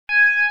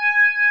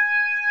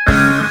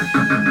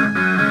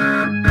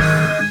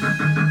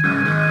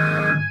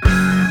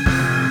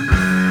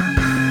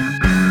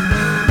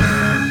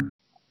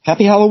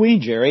Happy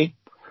Halloween, Jerry.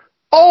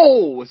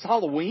 Oh, it's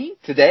Halloween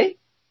today?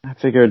 I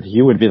figured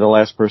you would be the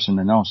last person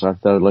to know, so I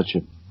thought I'd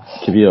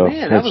give you a Man,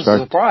 head that was start.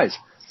 a surprise.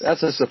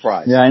 That's a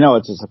surprise. Yeah, I know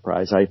it's a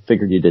surprise. I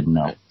figured you didn't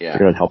know. Yeah.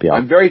 Figured I'd help you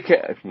out.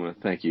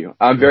 Thank you.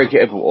 I'm very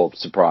capable of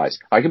surprise.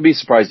 I can be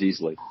surprised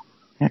easily.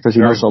 Yeah, because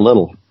you know so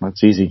little.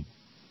 That's easy.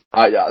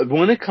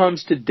 When it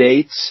comes to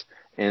dates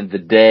and the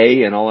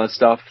day and all that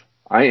stuff,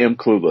 I am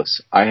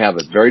clueless. I have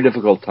a very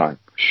difficult time.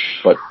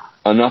 But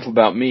enough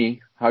about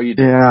me. How you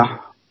doing? Yeah.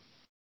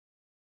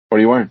 What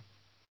are you wearing?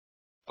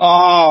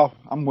 Oh,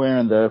 I'm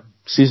wearing the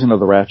Season of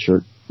the Rat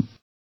shirt.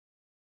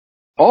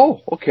 Oh,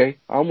 okay.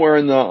 I'm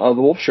wearing the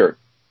wolf shirt.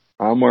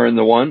 I'm wearing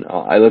the one.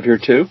 I live here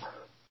too.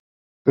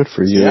 Good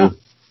for you.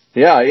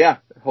 Yeah.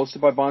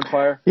 Hosted by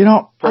Bonfire. You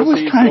know, Proceeds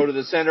I was trying go to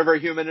the Center for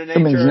Human and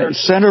Nature.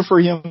 Center for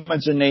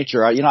Humans and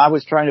Nature. I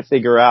was trying to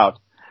figure out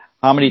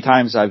how many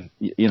times I've,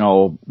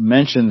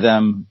 mentioned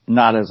them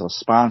not as a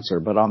sponsor,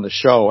 but on the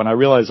show, and I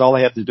realized all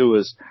I have to do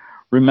is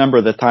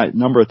remember the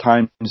number of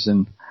times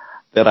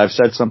that I've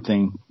said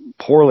something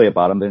poorly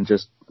about them, then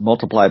just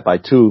multiply it by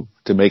 2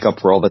 to make up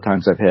for all the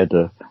times I've had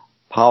to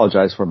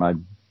apologize for my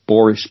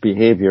boorish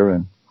behavior,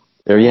 and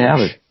there you have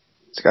it.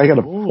 I got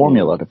a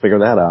formula to figure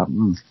that out.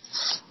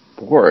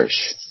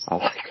 Boorish. I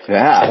like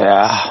that.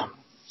 Yeah.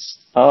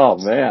 Oh,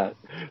 man.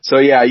 So,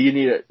 yeah,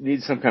 you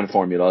need some kind of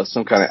formula,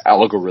 some kind of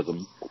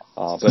algorithm.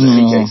 But in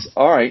any case,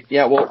 all right.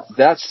 Yeah, well,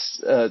 that's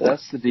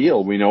the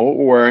deal. We know what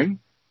we're wearing.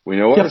 We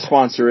know what our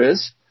sponsor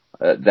is,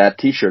 that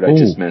T-shirt I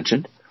just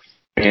mentioned.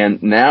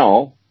 And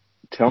now,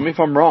 tell me if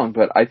I'm wrong,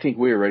 but I think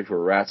we are ready for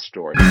a rat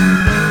story.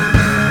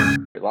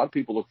 A lot of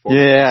people look forward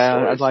to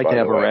stories, I'd like to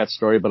have a rat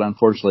story, but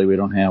unfortunately we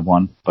don't have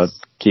one. But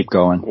keep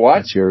going. What?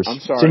 It's yours. I'm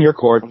sorry. It's in your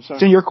court.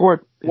 It's in your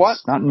court. What?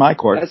 It's not in my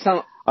court.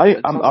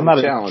 I'm not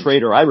a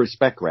traitor. I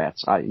respect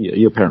rats.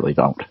 You apparently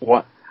don't.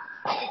 What?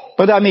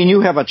 But I mean,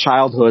 you have a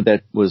childhood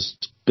that was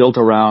built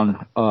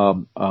around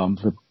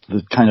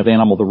the kind of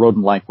animal, the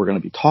rodent-like we're going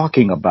to be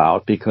talking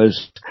about,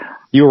 because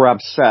you were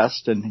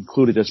obsessed and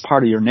included as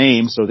part of your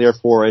name, so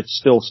therefore it's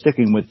still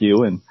sticking with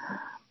you. And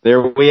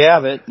there we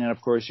have it. And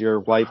of course, your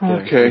wife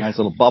has a nice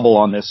little bubble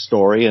on this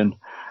story, and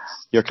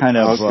you're kind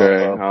of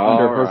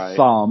under her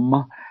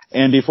thumb.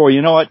 And before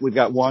you know it, we've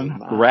got one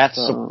rat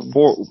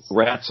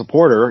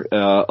supporter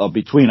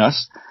between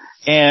us,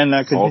 and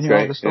continue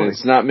on the story.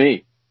 It's not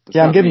me.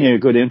 I'm giving you a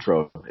good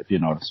intro, if you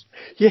notice.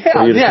 Get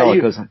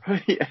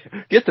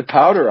the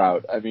powder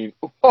out. I mean,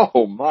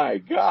 oh my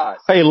God.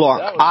 Hey,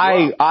 look,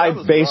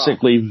 I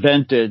basically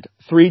vented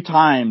 3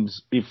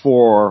 times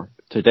before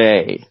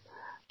today,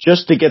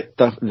 just to get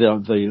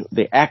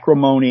the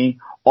acrimony,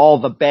 all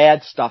the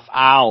bad stuff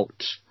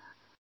out,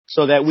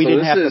 so that we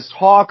didn't have to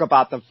talk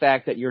about the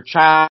fact that your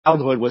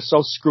childhood was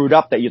so screwed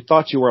up that you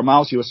thought you were a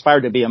mouse, you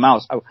aspired to be a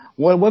mouse.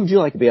 What would you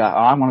like to be?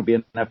 I want to be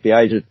an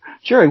FBI agent.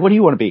 Jerry, what do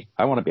you want to be?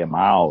 I want to be a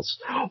mouse.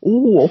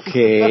 Ooh,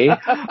 okay.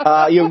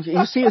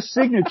 You see a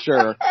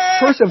signature,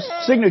 cursive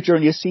signature,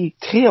 and you see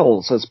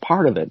tails as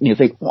part of it, and you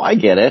think, I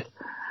get it.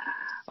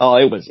 Oh,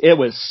 it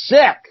was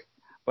sick,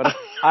 but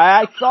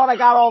I thought I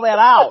got all that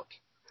out.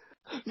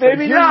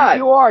 Maybe not.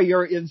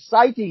 You're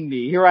inciting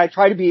me. Here I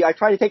try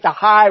to take the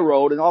high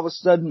road, and all of a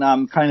sudden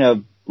I'm kind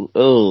of,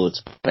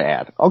 it's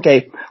bad.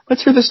 Okay,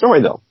 let's hear the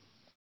story though.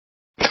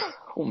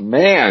 Oh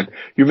man,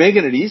 you're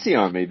making it easy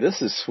on me.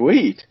 This is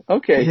sweet.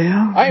 Okay.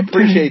 Yeah, I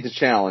appreciate the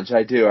challenge.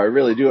 I do. I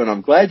really do. And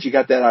I'm glad you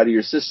got that out of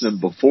your system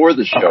before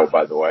the show,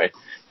 by the way.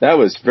 That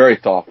was very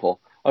thoughtful.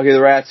 Okay,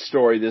 the rat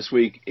story this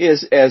week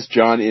is, as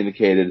John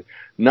indicated,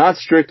 not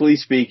strictly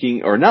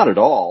speaking, or not at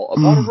all,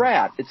 about a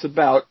rat. It's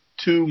about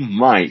 2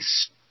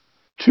 mice.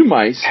 2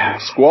 mice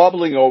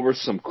squabbling over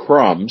some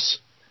crumbs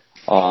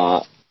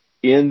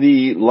in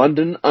the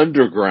London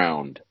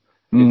Underground.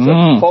 It's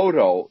a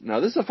photo.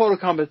 Now, this is a photo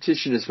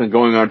competition that's been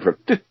going on for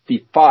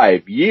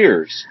 55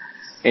 years.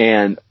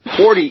 And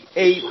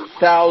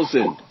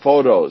 48,000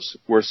 photos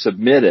were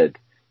submitted.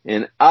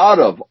 And out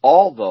of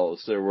all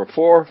those, there were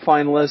 4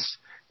 finalists,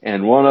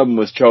 and one of them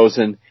was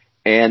chosen.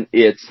 And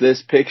it's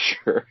this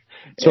picture.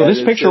 So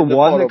this picture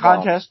won the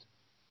contest?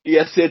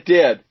 Yes, it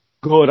did.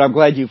 Good. I'm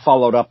glad you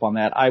followed up on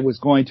that. I was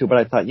going to, but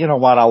I thought, you know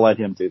what, I'll let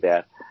him do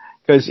that.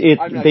 Because it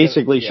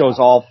basically shows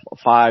all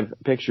 5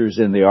 pictures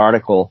in the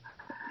article.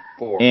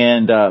 4.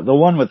 And the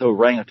one with the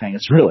orangutan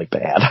is really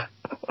bad.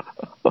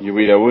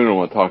 we don't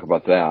want to talk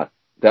about that.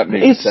 That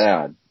made me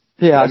sad.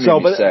 Yeah,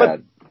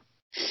 sad.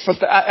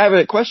 But I have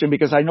a question,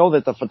 because I know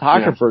that the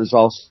photographers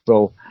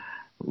also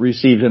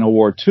received an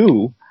award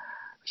too.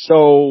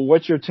 So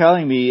what you're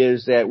telling me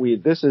is that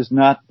this is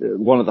not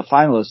one of the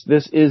finalists.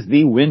 This is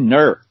the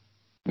winner.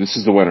 This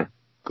is the winner.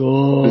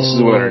 Good. This is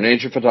the winner.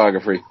 Nature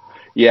photography.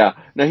 Yeah.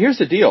 Now here's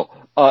the deal.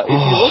 If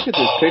you look at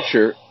this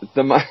picture,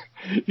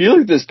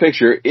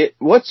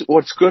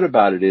 what's good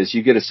about it is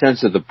you get a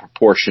sense of the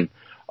proportion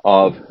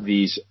of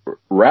these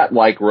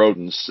rat-like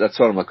rodents. That's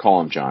what I'm going to call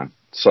them, John,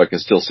 so I can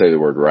still say the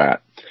word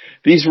rat.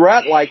 These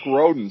rat-like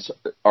rodents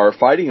are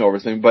fighting over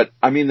things, but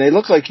I mean, they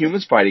look like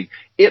humans fighting.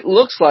 It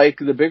looks like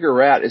the bigger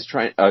rat is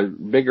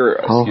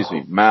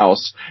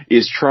mouse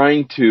is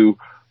trying to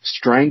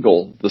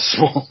strangle the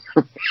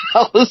smaller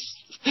mouse.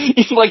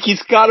 He's like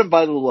he's got him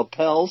by the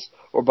lapels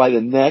or by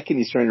the neck, and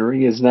he's trying to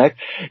wring his neck.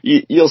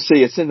 You'll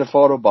see it's in the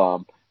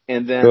photobomb.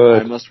 And then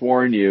I must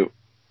warn you,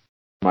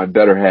 my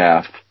better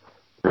half,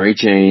 Mary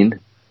Jane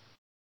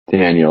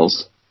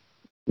Daniels,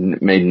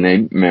 maiden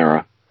name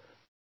Mara,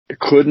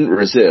 couldn't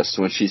resist.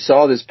 When she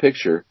saw this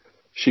picture,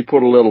 she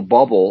put a little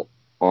bubble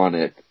on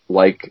it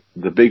like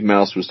the big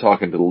mouse was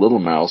talking to the little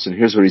mouse. And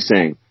here's what he's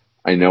saying.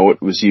 I know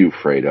it was you,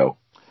 Fredo.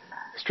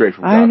 Straight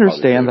from I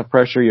understand the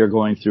pressure you're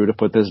going through to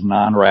put this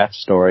non-rat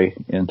story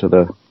into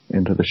the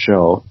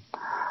show.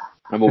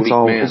 I'm a weak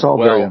man. It's all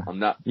well, I'm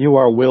not. You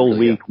are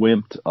weak,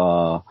 wimped,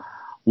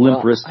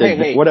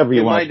 limp-wristed, whatever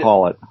you want to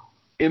call it.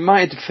 In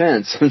my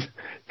defense,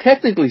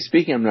 technically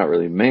speaking, I'm not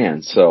really a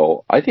man,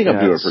 so I think I'm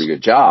doing a pretty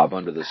good job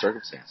under the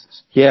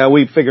circumstances. Yeah,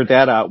 we figured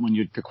that out when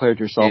you declared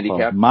yourself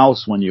a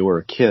mouse when you were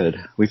a kid.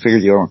 We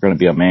figured you weren't going to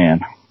be a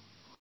man.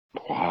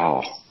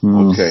 Wow.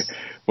 Okay.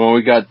 Well,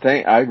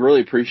 I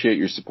really appreciate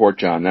your support,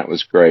 John. That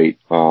was great.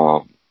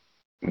 Boy,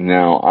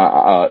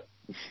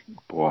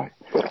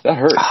 that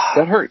hurt.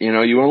 That hurt. You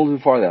went a little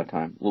too far that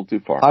time. A little too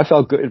far. I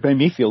felt good. It made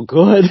me feel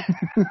good.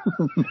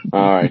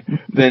 All right.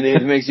 Then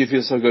it makes you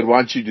feel so good. Why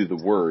don't you do the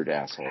word,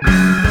 asshole?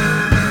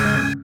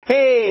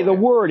 Hey, the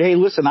word. Hey,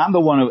 listen, I'm the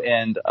one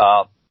and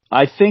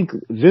I think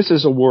this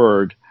is a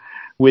word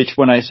which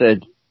when I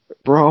said,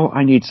 bro,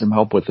 I need some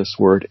help with this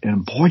word,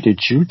 and boy,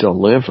 did you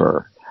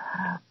deliver.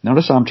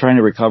 Notice I'm trying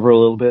to recover a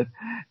little bit.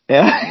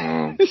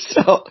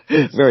 So,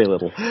 very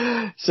little.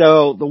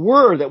 So, the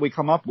word that we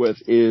come up with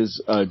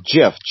is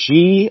GIF,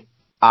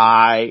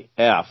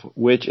 G-I-F,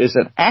 which is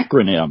an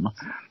acronym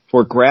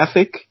for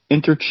Graphic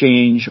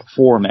Interchange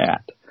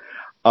Format.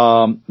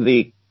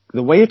 The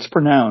way it's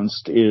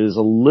pronounced is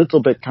a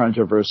little bit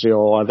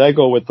controversial. They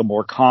go with the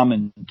more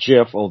common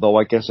GIF, although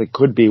I guess it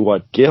could be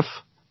what GIF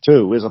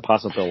too is a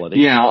possibility.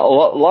 Yeah, a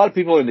lot of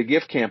people are in the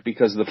GIF camp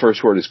because the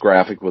first word is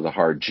graphic with a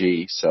hard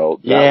G, so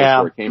that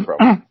was where it came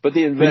from. But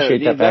the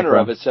inventor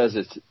of it says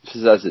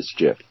it's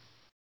GIF.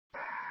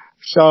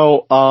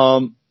 So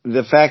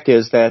the fact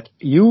is that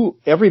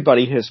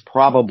everybody has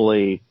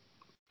probably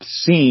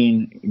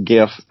seen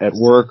GIF at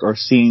work or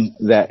seen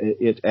that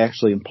it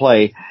actually in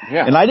play.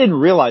 Yeah. And I didn't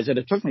realize it.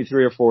 It took me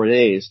 3 or 4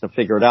 days to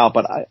figure it out.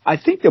 But I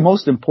think the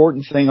most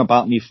important thing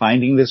about me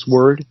finding this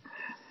word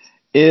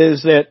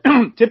is that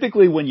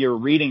typically when you're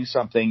reading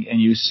something and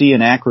you see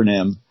an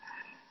acronym,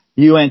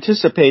 you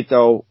anticipate,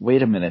 though,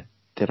 wait a minute,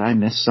 did I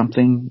miss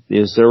something?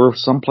 Is there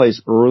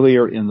someplace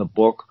earlier in the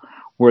book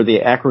where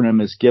the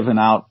acronym is given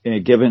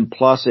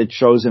plus it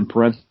shows in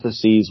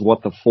parentheses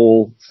what the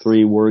full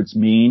 3 words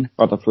mean,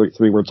 or the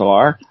 3 words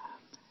are?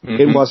 Mm-hmm.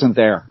 It wasn't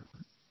there.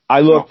 I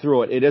looked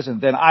through it. It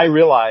isn't. Then I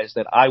realized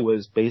that I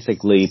was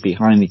basically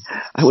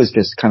I was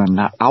just kind of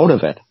not out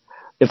of it.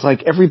 It's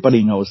like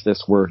everybody knows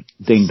this word,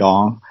 ding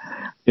dong.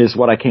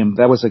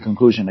 That was the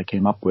conclusion I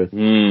came up with.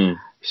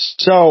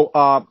 So,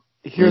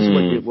 here's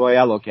the way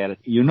I look at it.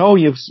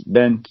 You've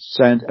been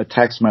sent a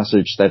text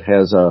message that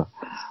has a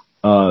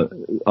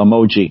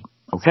emoji,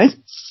 okay?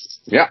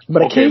 Yeah.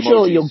 But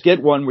occasionally you'll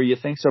get one where you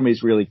think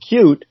somebody's really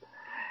cute,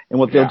 and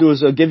what they'll do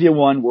is they'll give you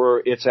one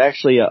where it's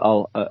actually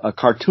a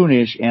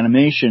cartoonish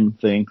animation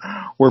thing,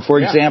 where, for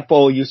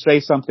example, you say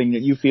something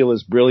that you feel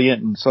is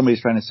brilliant, and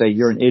somebody's trying to say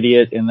you're an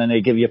idiot, and then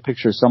they give you a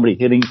picture of somebody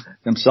hitting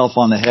themselves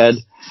on the head.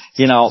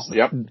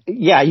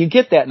 Yeah, you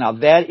get that now.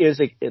 That is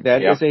a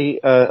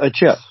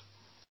GIF.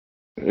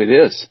 It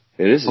is.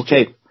 It is.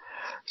 Okay. GIF.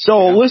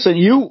 So listen,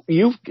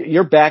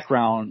 your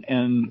background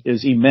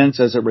is immense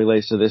as it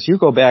relates to this. You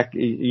go back,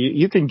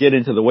 you can get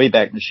into the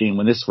Wayback Machine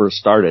when this first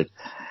started.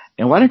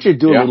 And why don't you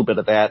do a little bit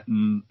of that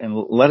and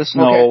let us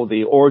know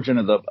the origin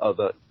of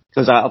the,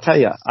 because I'll tell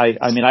you, I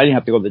didn't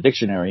have to go to the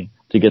dictionary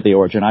to get the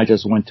origin. I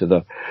just went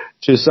to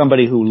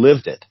somebody who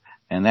lived it,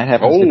 and that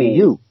happens to be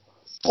you.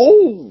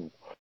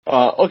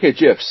 Okay,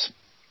 GIFs.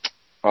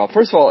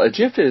 First of all, a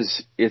GIF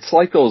it's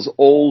like those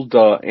old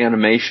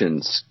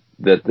animations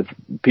that the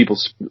people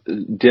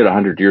did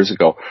 100 years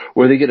ago,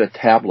 where they get a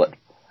tablet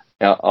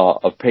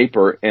of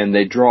paper and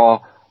they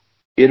draw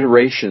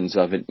iterations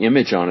of an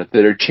image on it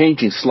that are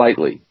changing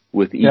slightly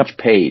with each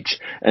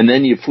page. And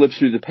then you flip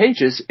through the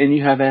pages and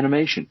you have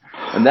animation.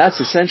 And that's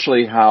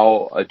essentially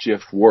how a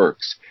GIF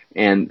works.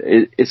 And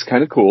it's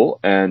kind of cool.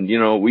 And,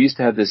 we used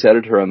to have this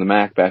editor on the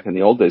Mac back in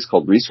the old days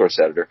called Resource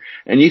Editor.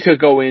 And you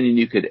could go in and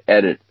you could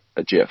edit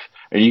a GIF.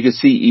 And you can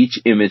see each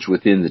image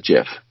within the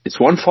GIF. It's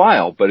one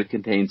file, but it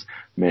contains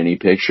many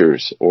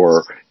pictures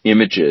or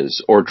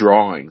images or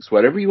drawings.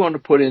 Whatever you want to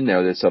put in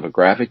there that's of a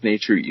graphic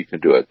nature, you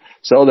can do it.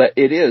 So that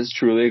it is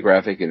truly a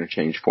graphic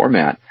interchange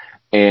format.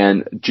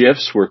 And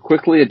GIFs were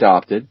quickly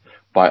adopted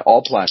by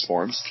all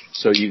platforms.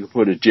 So you can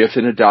put a GIF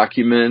in a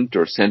document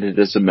or send it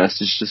as a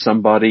message to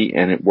somebody,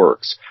 and it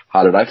works.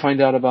 How did I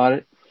find out about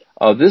it?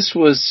 This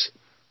was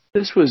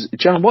This was,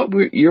 John, what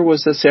year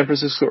was the San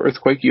Francisco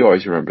earthquake? You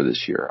always remember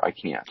this year. I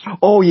can't.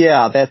 Oh,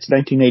 yeah, that's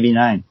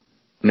 1989.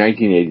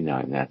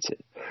 1989, that's it.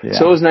 Yeah.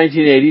 So it was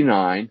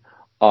 1989.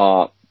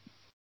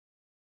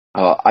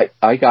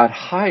 I got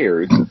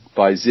hired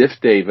by Ziff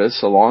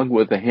Davis along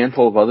with a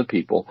handful of other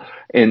people,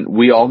 and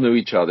we all knew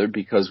each other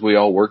because we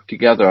all worked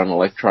together on an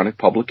electronic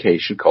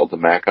publication called the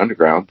Mac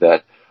Underground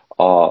that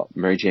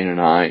Mary Jane and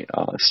I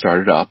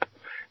started up,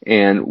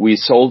 and we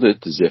sold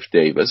it to Ziff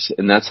Davis,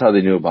 and that's how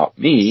they knew about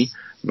me,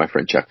 my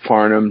friend Chuck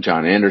Farnham,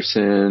 John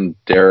Anderson,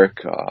 Derek,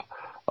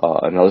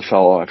 another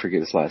fellow, I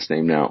forget his last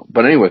name now.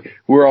 But anyway,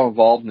 we were all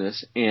involved in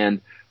this,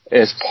 and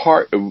as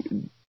part of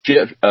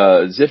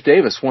Ziff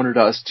Davis wanted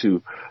us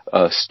to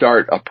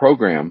start a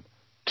program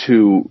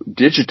to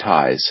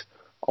digitize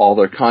all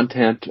their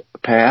content,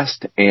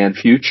 past and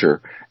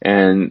future.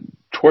 And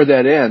toward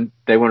that end,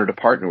 they wanted to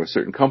partner with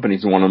certain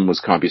companies, and one of them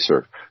was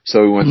CompuServe.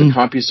 So we went to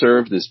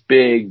CompuServe, this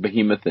big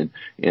behemoth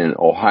in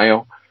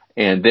Ohio,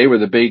 and they were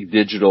the big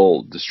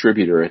digital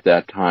distributor at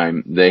that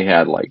time. They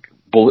had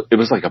it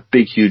was like a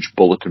big, huge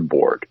bulletin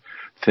board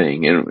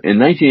thing. And in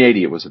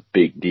 1980, it was a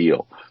big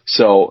deal.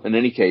 So in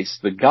any case,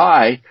 the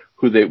guy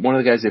one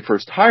of the guys they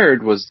first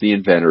hired was the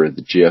inventor of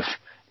the GIF.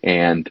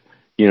 And,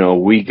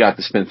 we got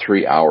to spend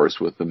 3 hours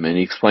with him, and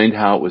he explained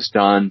how it was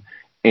done.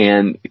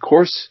 And of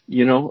course,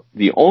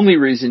 the only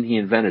reason he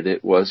invented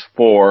it was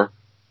for,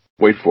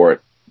 wait for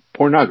it,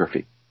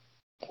 pornography.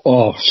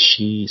 Oh,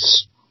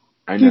 jeez.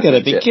 You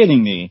gotta be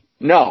kidding me.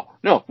 No,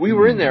 we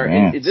were in there,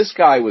 and this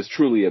guy was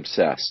truly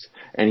obsessed,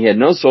 and he had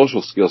no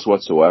social skills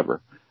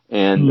whatsoever.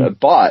 And,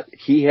 but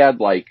he had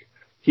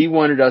he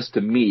wanted us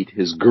to meet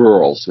his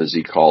girls, as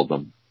he called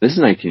them. This is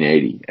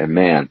 1980, and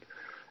man,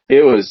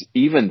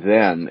 even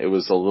then, it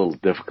was a little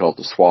difficult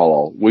to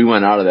swallow. We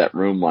went out of that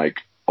room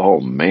oh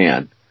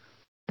man,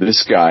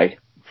 this guy,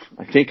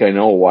 I think I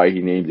know why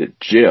he named it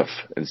GIF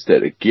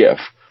instead of GIF,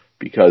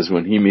 because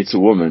when he meets a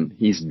woman,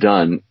 he's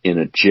done in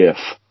a GIF.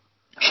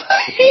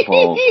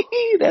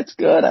 That's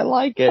good. I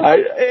like it.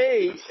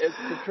 It's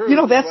the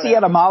truth. That's the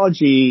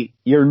etymology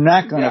you're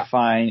not going to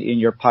find in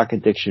your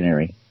pocket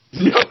dictionary.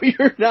 No,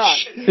 you're not.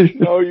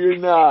 No, you're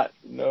not.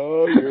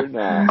 No, you're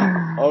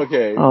not.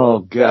 Okay. Oh,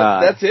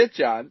 God. That's it,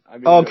 John.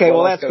 Okay,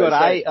 well, that's good.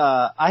 I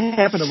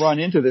happened to run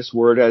into this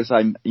word as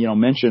I,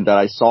 mentioned that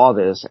I saw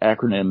this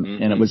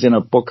acronym, and it was in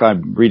a book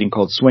I'm reading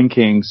called Swing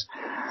Kings.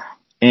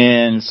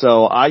 And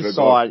so I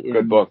saw it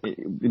Good book.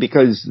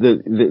 Because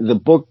the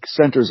book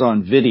centers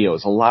on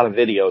videos, a lot of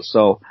videos.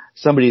 So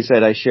somebody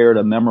said I shared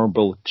a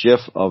memorable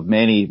GIF of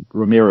Manny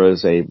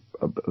Ramirez, a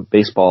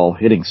baseball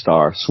hitting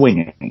star,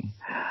 swinging.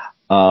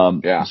 So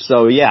it's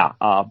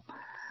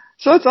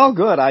all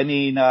good. I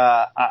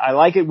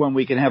like it when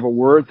we can have a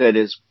word that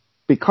has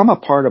become a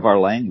part of our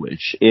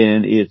language,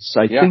 and it's,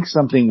 I think,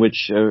 something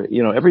which,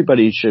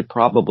 everybody should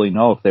probably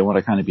know if they want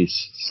to kind of be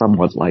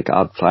somewhat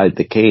outside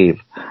the cave.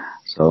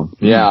 So.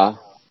 Yeah.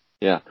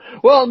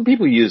 Well,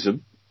 people use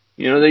them.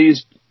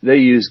 They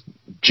use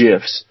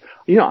GIFs.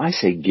 I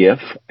say GIF,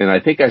 and I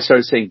think I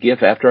started saying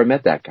GIF after I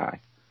met that guy,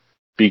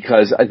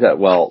 because I thought,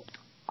 well,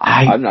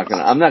 I'm not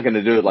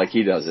gonna do it like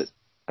he does it.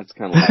 That's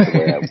kind of like the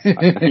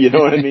way you know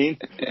what I mean?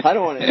 I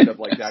don't want to end up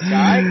like that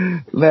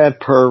guy. That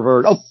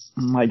pervert. Oh,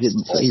 I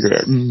didn't say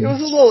that. It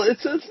was a little,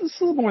 it's a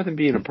little more than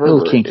being a pervert. A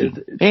little kinky.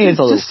 It's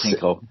a little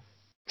kinko.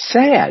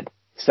 Sad.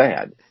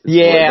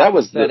 Yeah, that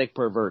was pathetic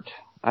pervert.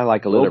 I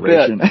like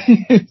alliteration.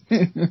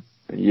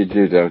 You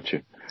do, don't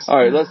you? All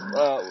right, let's,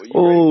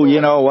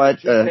 you know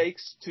what?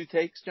 Two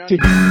takes, John? Two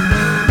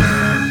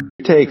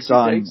takes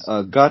on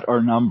Gut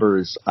or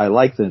Numbers. I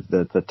like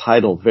the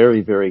title.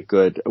 Very, very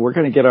good. We're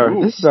going to get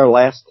this is our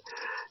last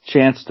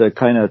chance to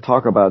kind of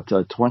talk about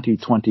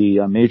 2020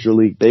 Major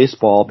League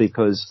Baseball,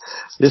 because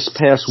this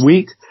past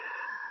week,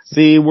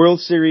 the World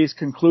Series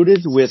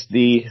concluded with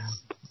the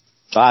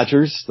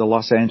Dodgers, the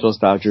Los Angeles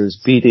Dodgers,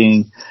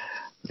 beating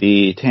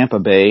the Tampa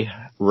Bay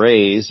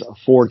Rays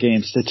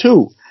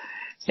 4-2.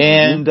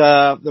 And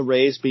the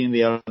Rays being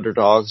the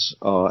underdogs,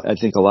 I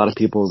think a lot of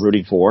people were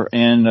rooting for,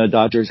 and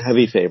Dodgers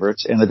heavy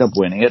favorites ended up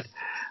winning it.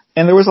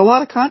 And there was a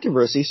lot of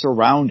controversy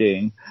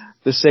surrounding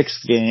the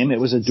sixth game. It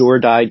was a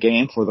do-or-die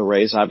game for the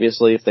Rays.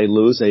 Obviously, if they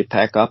lose, they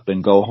pack up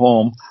and go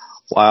home,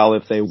 while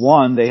if they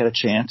won, they had a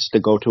chance to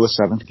go to a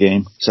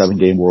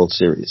seven-game World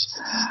Series.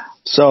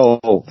 So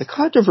the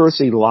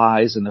controversy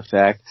lies in the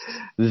fact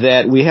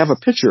that we have a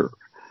pitcher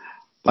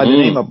by the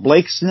name of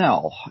Blake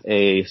Snell,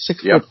 a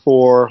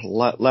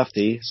 6'4"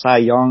 lefty, Cy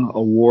Young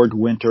Award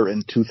winner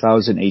in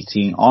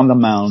 2018, on the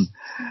mound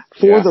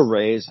for the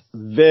Rays.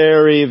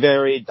 Very,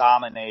 very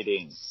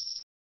dominating.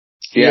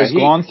 He has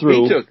gone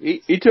through.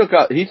 He took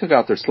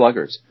out their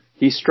sluggers.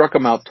 He struck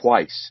them out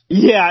twice.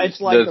 Yeah, it's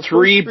like the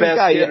three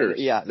best hitters.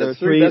 Yeah, the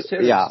three best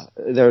hitters. Yeah,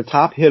 their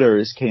top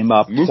hitters came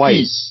up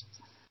twice.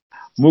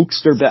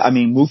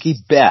 Mookie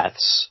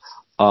Betts.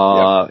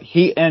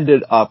 He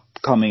ended up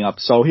coming up.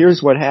 So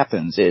here's what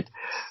happens.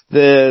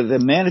 The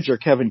manager,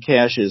 Kevin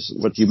Cash, is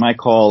what you might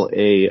call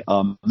a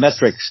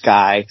metrics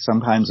guy.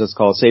 Sometimes it's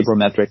called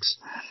sabermetrics.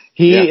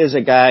 He is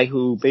a guy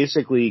who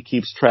basically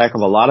keeps track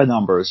of a lot of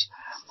numbers.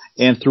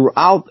 And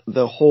throughout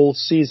the whole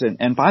season,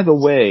 and by the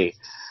way,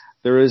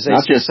 there is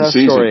a success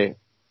story.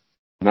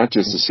 Not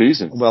just the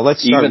season. Well,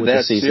 let's start with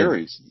the season.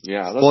 Series.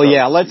 Yeah.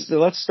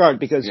 Let's start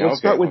because let's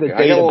start with the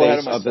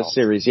database of the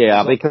series.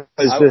 Yeah, because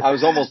I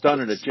was almost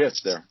done in a GIF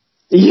there.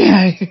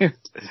 Yeah.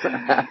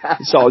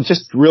 So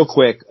just real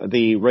quick,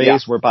 the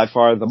Rays were by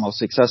far the most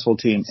successful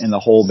team in the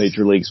whole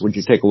major leagues. When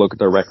you take a look at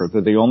their record,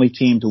 they're the only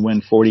team to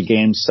win 40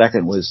 games.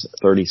 Second was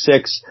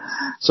 36.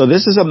 So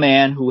this is a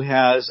man who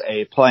has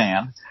a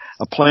plan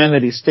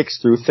that he sticks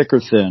through thick or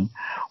thin,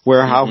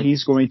 where how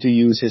he's going to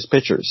use his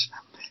pitchers.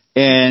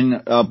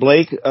 And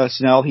Blake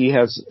Snell, he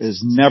has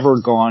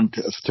never gone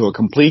to a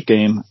complete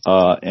game,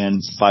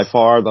 and by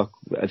far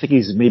I think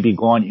he's maybe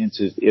gone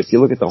into, if you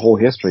look at the whole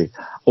history,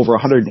 over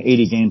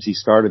 180 games he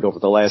started over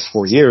the last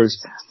 4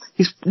 years.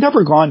 He's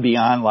never gone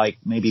beyond like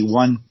maybe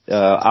one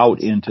out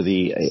into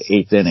the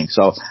eighth inning.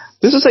 So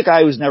this is a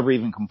guy who's never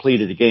even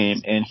completed a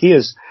game, and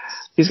he's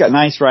got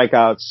 9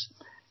 strikeouts.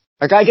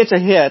 A guy gets a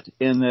hit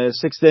in the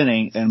 6th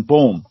inning, and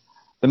boom.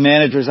 The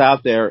manager's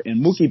out there,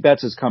 and Mookie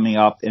Betts is coming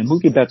up, and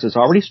Mookie Betts has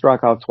already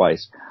struck out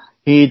twice.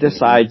 He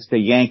decides to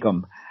yank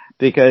him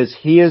because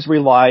he has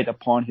relied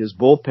upon his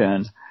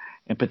bullpen,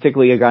 and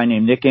particularly a guy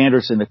named Nick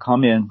Anderson, to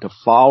come in to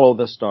follow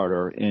the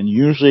starter and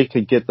usually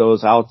could get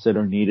those outs that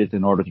are needed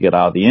in order to get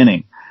out of the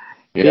inning.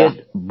 Yeah.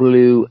 It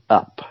blew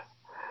up.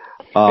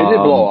 It did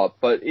blow up,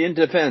 but in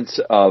defense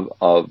of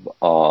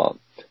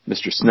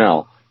Mr.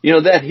 Snell,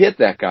 that hit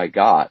that guy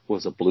got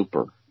was a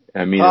blooper.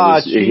 I mean,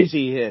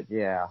 cheesy hit,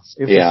 yeah.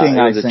 It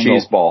was a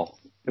cheese ball.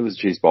 It was a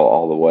cheese ball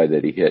all the way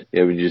that he hit.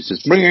 It was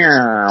just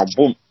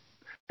boom.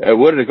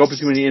 What did it go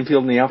between the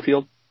infield and the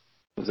outfield?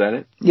 Was that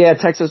it? Yeah,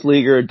 Texas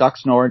Leaguer, Duck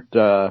Snort.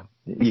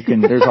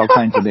 There's all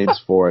kinds of names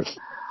for it.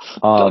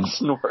 Duck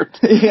Snort.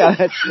 Yeah,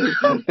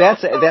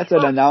 that's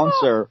an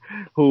announcer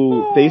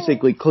who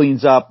basically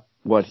cleans up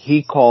what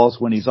he calls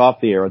when he's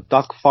off the air a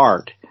duck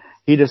fart.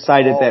 He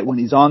decided that when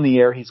he's on the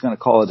air, he's going to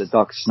call it a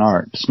duck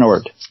snort.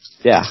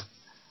 Yeah.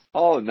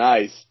 Oh,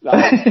 nice.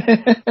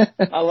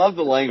 I love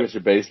the language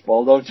of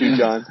baseball, don't you,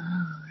 John?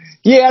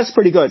 Yeah, it's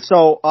pretty good.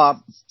 So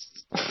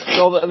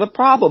the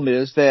problem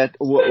is that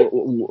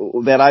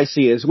that I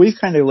see is we've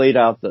kind of laid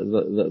out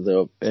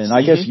the and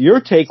I guess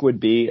your take would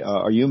be,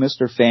 are you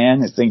Mr.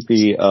 Fan? I think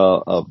the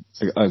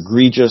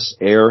egregious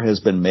error has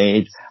been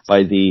made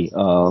by the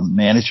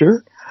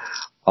manager,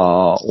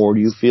 or do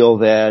you feel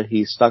that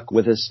he stuck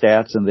with his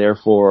stats and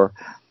therefore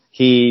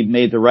he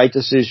made the right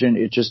decision?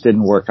 It just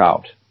didn't work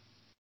out.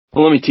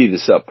 Well, let me tee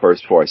this up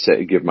first before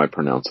I give my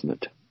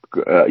pronouncement.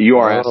 You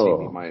are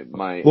asking me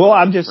my. Well,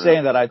 I'm just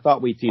saying that I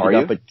thought we teed it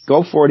up, but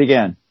go for it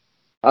again.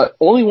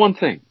 Only one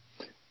thing,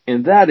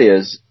 and that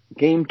is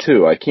Game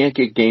 2. I can't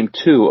get Game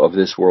 2 of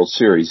this World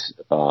Series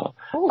out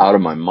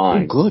of my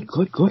mind. Oh,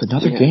 good.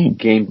 Another game.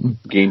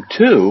 Game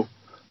 2,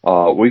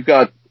 we've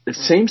got the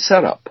same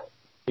setup.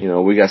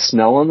 We got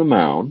Snell on the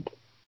mound,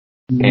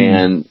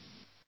 and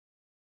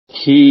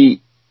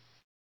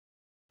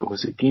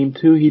was it Game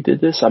 2 he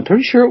did this? I'm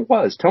pretty sure it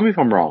was. Tell me if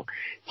I'm wrong.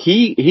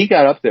 He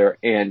got up there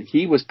and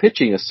he was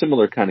pitching a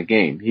similar kind of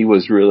game. He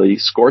was really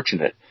scorching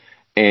it.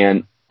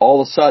 And all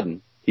of a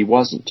sudden, he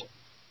wasn't.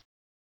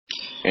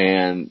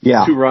 And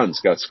 2 runs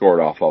got scored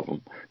off of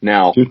him.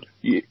 Now, 2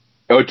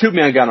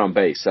 men got on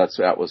base.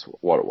 That was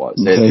what it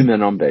was. They had 2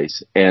 men on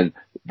base. And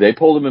they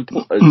pulled him in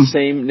the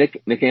same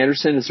Nick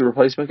Anderson is the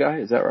replacement guy.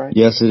 Is that right?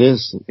 Yes, it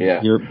is.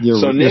 Yeah.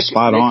 You're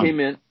spot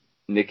on.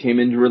 Nick came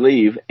in to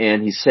relieve,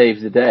 and he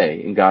saved the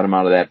day and got him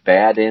out of that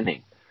bad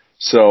inning.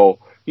 So,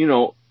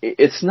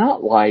 it's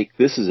not like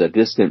this is a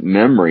distant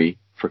memory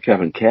for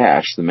Kevin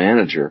Cash, the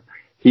manager.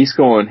 He's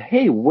going,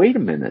 hey, wait a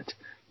minute.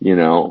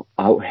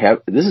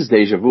 This is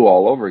deja vu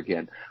all over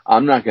again.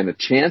 I'm not going to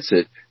chance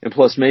it. And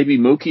plus, maybe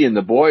Mookie and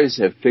the boys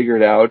have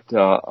figured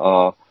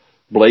out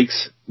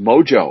Blake's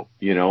mojo,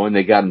 and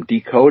they got him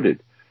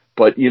decoded.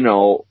 But,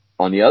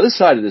 on the other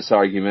side of this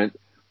argument,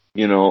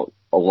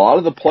 a lot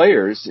of the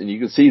players, and you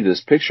can see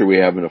this picture we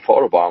have in a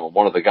photobomb of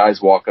one of the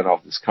guys walking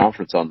off this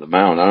conference on the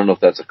mound. I don't know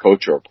if that's a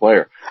coach or a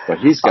player, but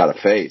he's got a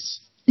face.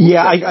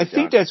 Yeah, I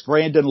think that's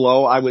Brandon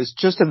Lowe. I was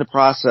just in the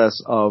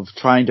process of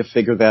trying to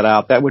figure that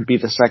out. That would be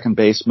the second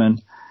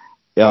baseman.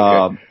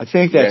 I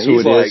think that's who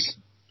it is.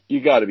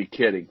 You got to be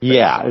kidding.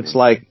 Yeah, it's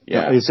like,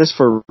 is this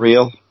for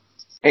real?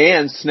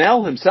 And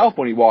Snell himself,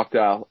 when he walked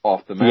out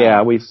off the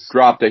mound,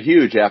 dropped a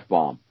huge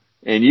F-bomb.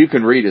 And you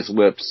can read his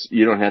lips.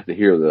 You don't have to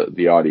hear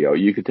the audio.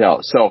 You could tell.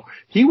 So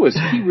he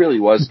really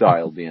was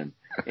dialed in.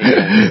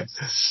 And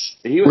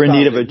we're in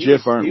need of a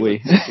GIF, aren't we?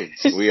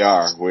 We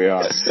are.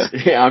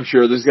 Yeah, I'm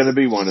sure there's going to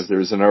be one if there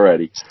isn't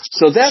already.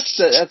 So that's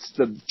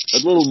a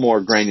little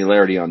more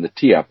granularity on the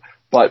tee-up.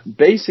 But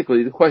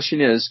basically the question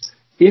is,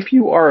 if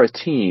you are a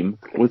team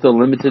with a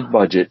limited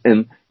budget,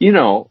 and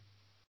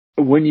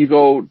when you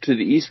go to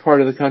the east part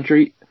of the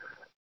country,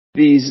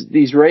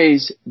 these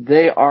Rays,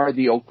 they are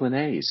the Oakland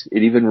A's.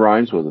 It even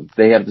rhymes with them.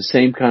 They have the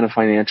same kind of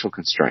financial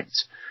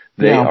constraints.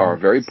 They are a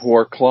very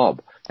poor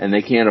club, and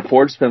they can't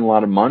afford to spend a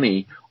lot of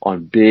money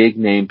on big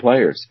name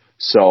players.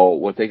 So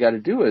what they got to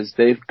do is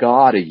they've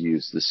got to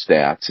use the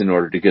stats in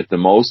order to get the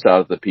most out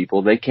of the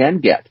people they can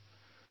get.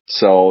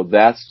 So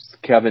that's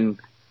Kevin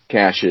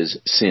Cash's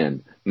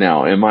sin.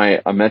 Now, am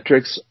I a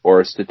metrics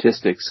or a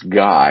statistics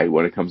guy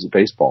when it comes to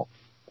baseball?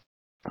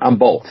 I'm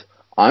both.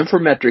 I'm for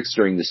metrics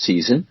during the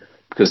season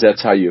because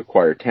that's how you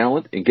acquire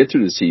talent and get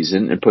through the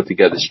season and put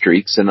together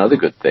streaks and other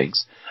good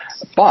things.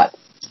 But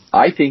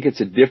I think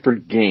it's a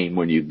different game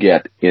when you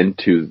get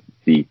into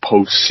the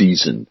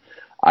postseason.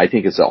 I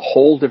think it's a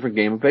whole different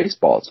game of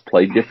baseball. It's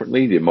played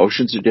differently. The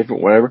emotions are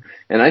different, whatever.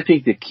 And I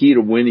think the key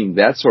to winning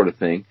that sort of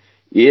thing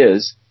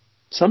is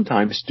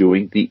sometimes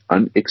doing the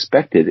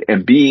unexpected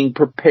and being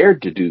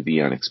prepared to do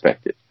the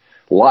unexpected,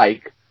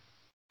 like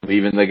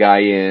leaving the guy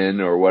in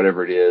or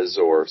whatever it is,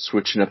 or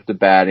switching up the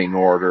batting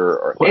order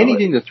or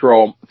anything to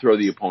throw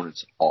the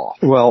opponents off.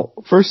 Well,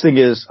 first thing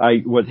is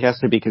what has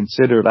to be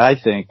considered, I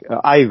think,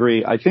 I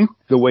agree. I think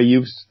the way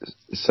you've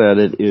said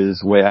it is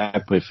the way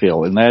I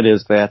feel, and that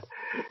is that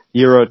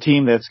you're a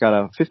team that's got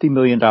a $50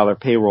 million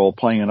payroll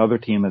playing another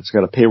team that's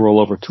got a payroll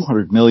over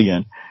 $200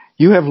 million.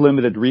 You have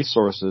limited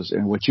resources,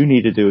 and what you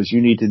need to do is you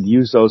need to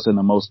use those in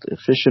the most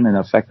efficient and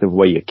effective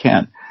way you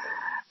can.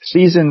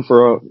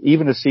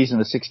 Even a season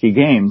of 60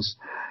 games,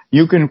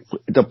 you can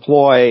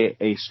deploy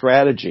a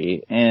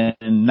strategy and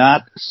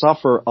not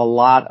suffer a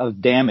lot of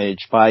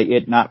damage by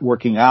it not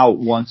working out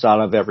once out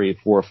of every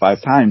 4 or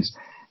 5 times.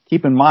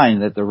 Keep in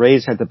mind that the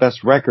Rays had the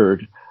best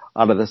record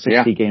out of the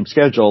 60 game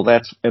schedule.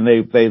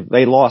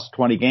 They lost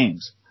 20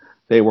 games.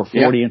 They were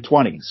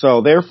 40-20.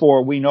 So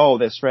therefore we know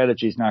that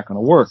strategy is not going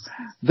to work.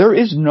 There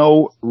is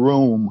no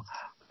room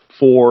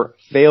for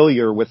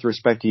failure with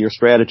respect to your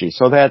strategy.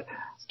 So that,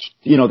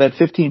 that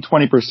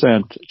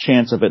 15-20%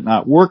 chance of it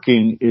not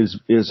working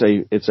it's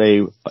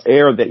a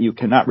error that you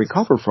cannot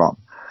recover from.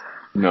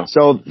 No.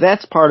 So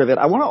that's part of it.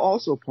 I want to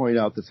also point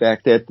out the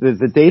fact that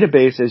the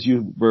database, as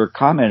you were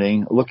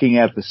commenting, looking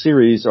at the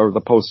series or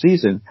the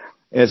postseason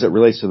as it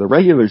relates to the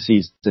regular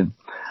season,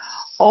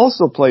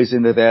 also plays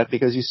into that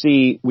because you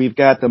see we've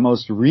got the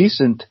most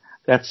recent,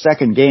 that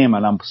second game,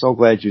 and I'm so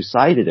glad you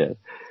cited it,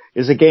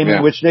 is a game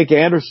in which Nick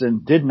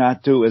Anderson did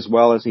not do as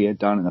well as he had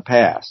done in the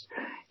past.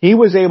 He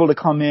was able to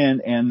come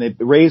in and the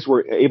Rays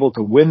were able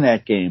to win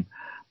that game,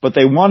 but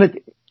they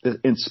wanted,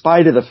 in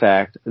spite of the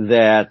fact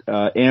that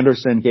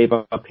Anderson gave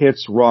up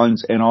hits,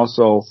 runs, and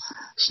also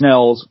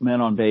Snell's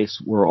men on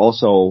base were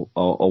also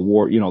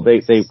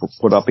they were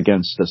put up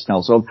against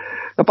Snell. So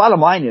the bottom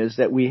line is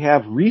that we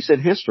have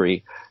recent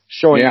history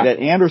showing that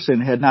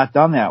Anderson had not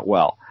done that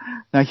well.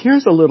 Now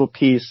here's a little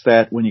piece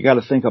that when you got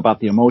to think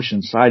about the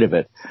emotion side of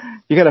it,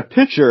 you got a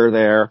pitcher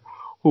there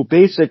who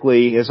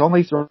basically has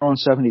only thrown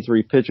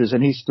 73 pitches,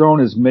 and he's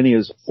thrown as many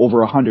as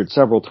over 100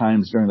 several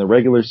times during the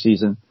regular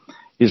season.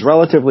 He's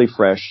relatively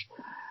fresh.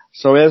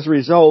 So as a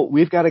result,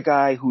 we've got a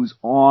guy who's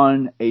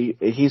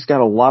he's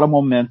got a lot of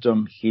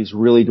momentum. He's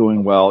really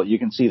doing well. You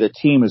can see the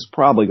team is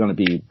probably going to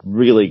be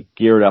really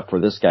geared up for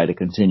this guy to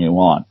continue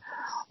on.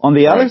 On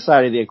the other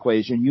side of the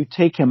equation, you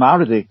take him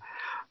out of the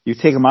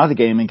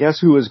game, and guess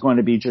who is going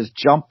to be just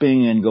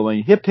jumping and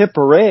going hip hip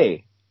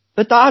hooray?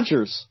 The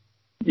Dodgers.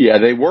 Yeah,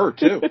 they were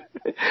too.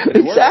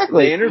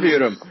 Exactly. They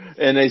interviewed him,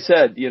 and they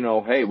said,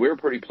 hey, we were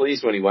pretty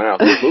pleased when he went out.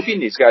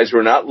 These guys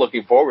were not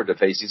looking forward to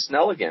facing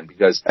Snell again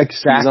because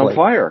he's on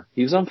fire.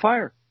 He was on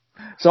fire.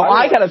 So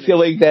I got a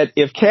feeling that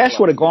if Cash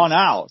would have gone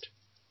out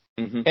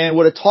and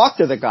would have talked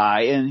to the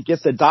guy and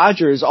get the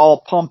Dodgers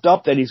all pumped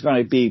up that he's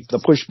going to be the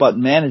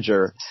push-button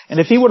manager, and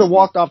if he would have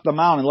walked off the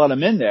mound and let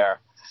him in there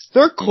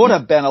could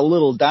have been a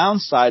little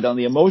downside on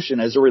the emotion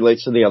as it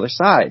relates to the other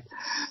side.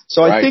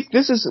 So I think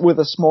this is with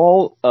a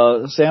small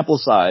sample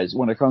size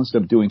when it comes to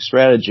doing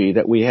strategy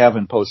that we have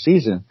in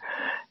postseason.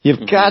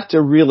 You've got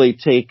to really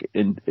take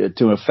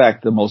into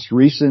effect the most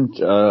recent,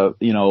 data.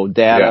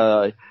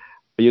 Yeah.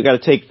 You got to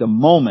take the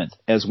moment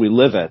as we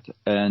live it.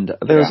 And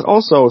there's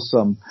also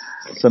some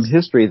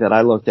history that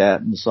I looked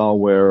at and saw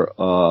where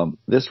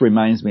this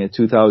reminds me of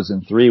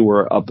 2003,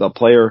 where a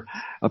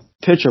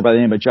pitcher by the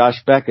name of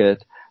Josh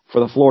Beckett for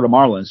the Florida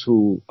Marlins,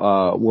 who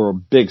were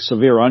big,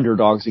 severe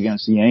underdogs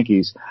against the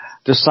Yankees,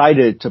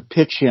 decided to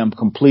pitch him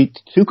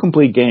two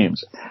complete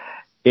games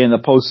in the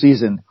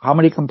postseason. How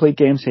many complete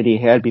games had he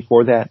had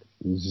before that?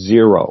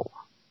 0.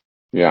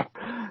 Yeah.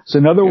 So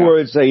in other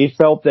words, he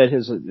felt that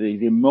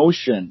the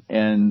emotion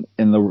and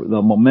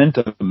the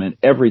momentum and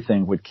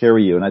everything would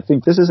carry you. And I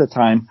think this is a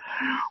time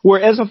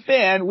where, as a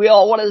fan, we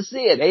all want to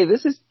see it. Hey,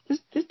 this is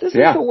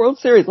the World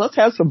Series. Let's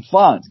have some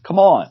fun. Come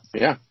on.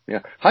 Yeah.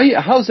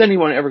 How's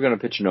anyone ever going to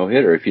pitch a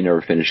no-hitter if you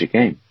never finish a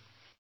game?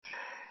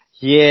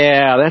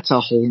 Yeah, that's a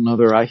whole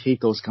nother. I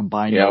hate those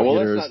combined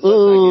no-hitters.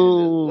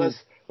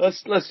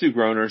 Let's do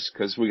groaners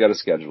because we got a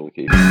schedule to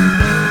keep.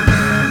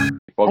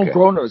 Okay. Oh,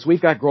 groaners.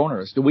 We've got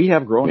groaners. Do we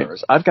have groaners?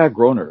 Yeah. I've got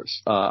groaners.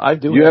 I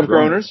do. You have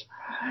groaners?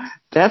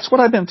 That's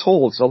what I've been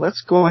told. So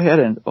let's go ahead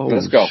and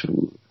let's go.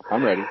 Shoot.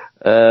 I'm ready.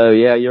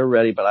 Yeah, you're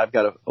ready, but I've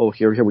got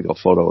here we go.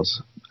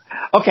 Photos.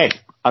 Okay.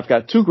 I've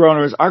got 2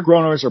 groaners. Our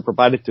groaners are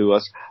provided to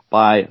us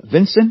by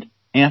Vincent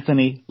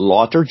Anthony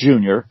Lauter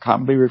Jr.,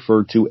 commonly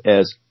referred to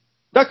as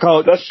the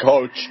coach. The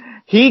coach.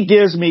 He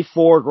gives me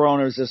 4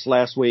 groaners this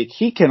last week.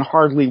 He can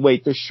hardly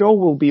wait. The show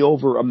will be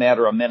over a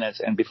matter of minutes,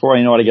 and before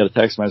I know it, I get a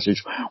text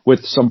message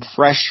with some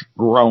fresh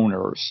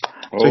groaners.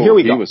 So here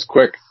we go. He was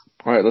quick.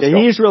 All right, let's go.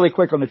 He's really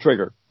quick on the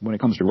trigger when it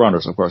comes to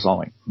groaners, of course,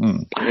 only.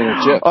 In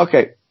a jiff.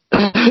 Okay.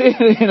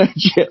 In a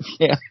jiff,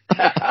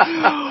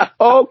 yeah.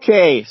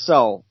 Okay,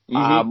 so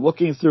I'm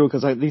looking through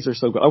because these are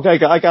so good.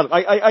 Okay, I got them.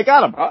 I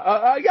got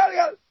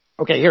it.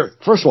 Okay, here,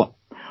 first one.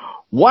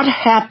 What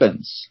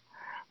happens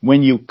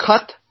when you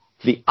cut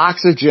the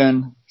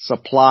oxygen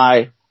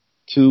supply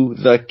to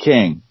the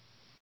king?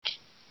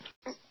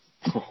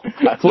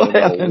 What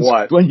happens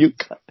when you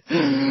cut?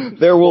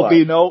 There will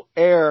be no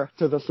heir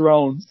to the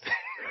throne.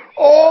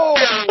 Oh,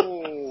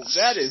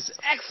 that is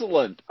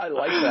excellent. I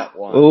like that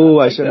one. Oh,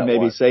 I should have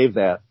maybe saved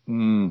that.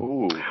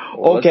 Ooh.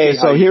 Well, okay,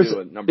 so here's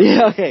number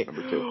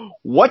 2.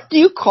 What do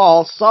you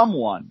call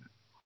someone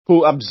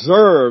who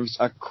observes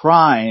a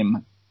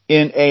crime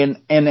in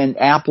an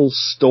Apple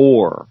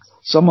store?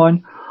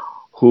 Someone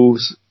who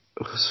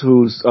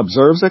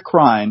observes a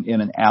crime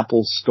in an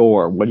Apple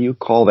store. What do you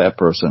call that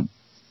person?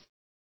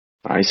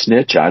 I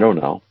snitch. I don't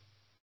know.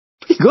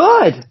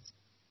 Good.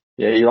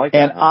 Yeah, you like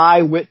that? An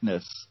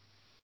eyewitness.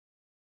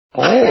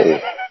 Oh,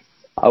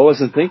 I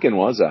wasn't thinking,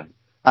 was I?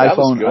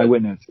 iPhone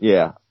eyewitness.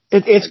 Yeah,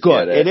 it's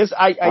good. It is.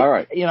 All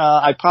right.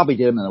 I probably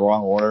did them in the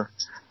wrong order,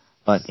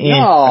 but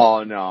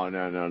no.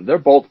 They're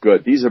both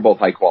good. These are both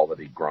high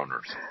quality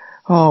groaners.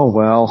 Oh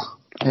well.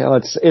 Yeah,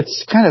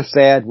 it's kind of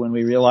sad when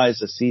we realize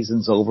the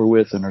season's over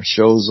with and our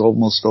show's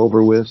almost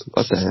over with.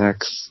 What the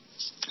heck?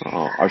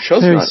 Oh, our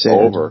show's not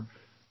over.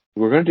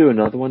 We're going to do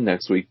another one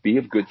next week. Be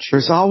of good cheer.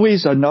 There's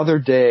always another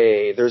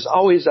day. There's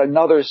always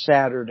another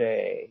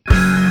Saturday.